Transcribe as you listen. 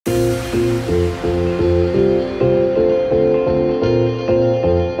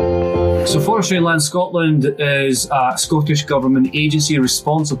Forestry and Land Scotland is a Scottish Government agency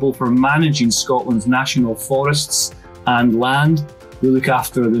responsible for managing Scotland's national forests and land. We look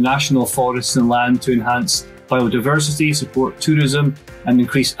after the national forests and land to enhance biodiversity, support tourism, and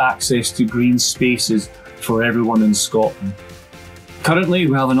increase access to green spaces for everyone in Scotland. Currently,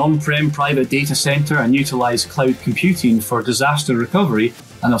 we have an on-prem private data centre and utilise cloud computing for disaster recovery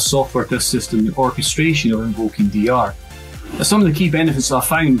and a software to assist in the orchestration of invoking DR. Some of the key benefits I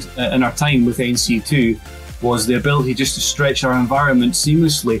found in our time with NC2 was the ability just to stretch our environment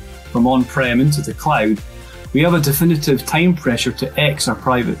seamlessly from on-prem into the cloud. We have a definitive time pressure to X our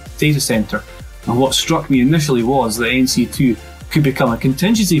private data centre, and what struck me initially was that NC2 could become a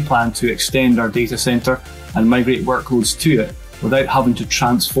contingency plan to extend our data centre and migrate workloads to it without having to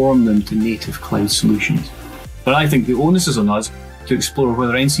transform them to native cloud solutions. But I think the onus is on us to explore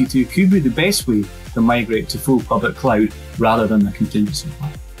whether NC2 could be the best way to migrate to full public cloud rather than a contingency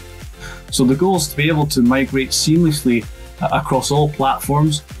plan. So the goal is to be able to migrate seamlessly across all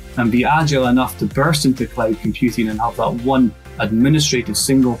platforms and be agile enough to burst into cloud computing and have that one administrative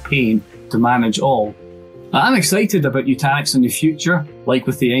single pane to manage all. I'm excited about Nutanix in the future, like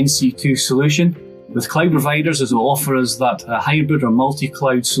with the NC2 solution, with cloud providers as will offer us that hybrid or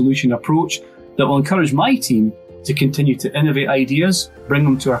multi-cloud solution approach that will encourage my team to continue to innovate ideas, bring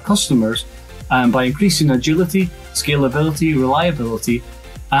them to our customers, and by increasing agility, scalability, reliability,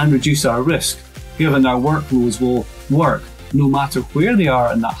 and reduce our risk, given our workloads will work no matter where they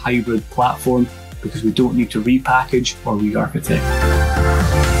are in that hybrid platform, because we don't need to repackage or re-architect.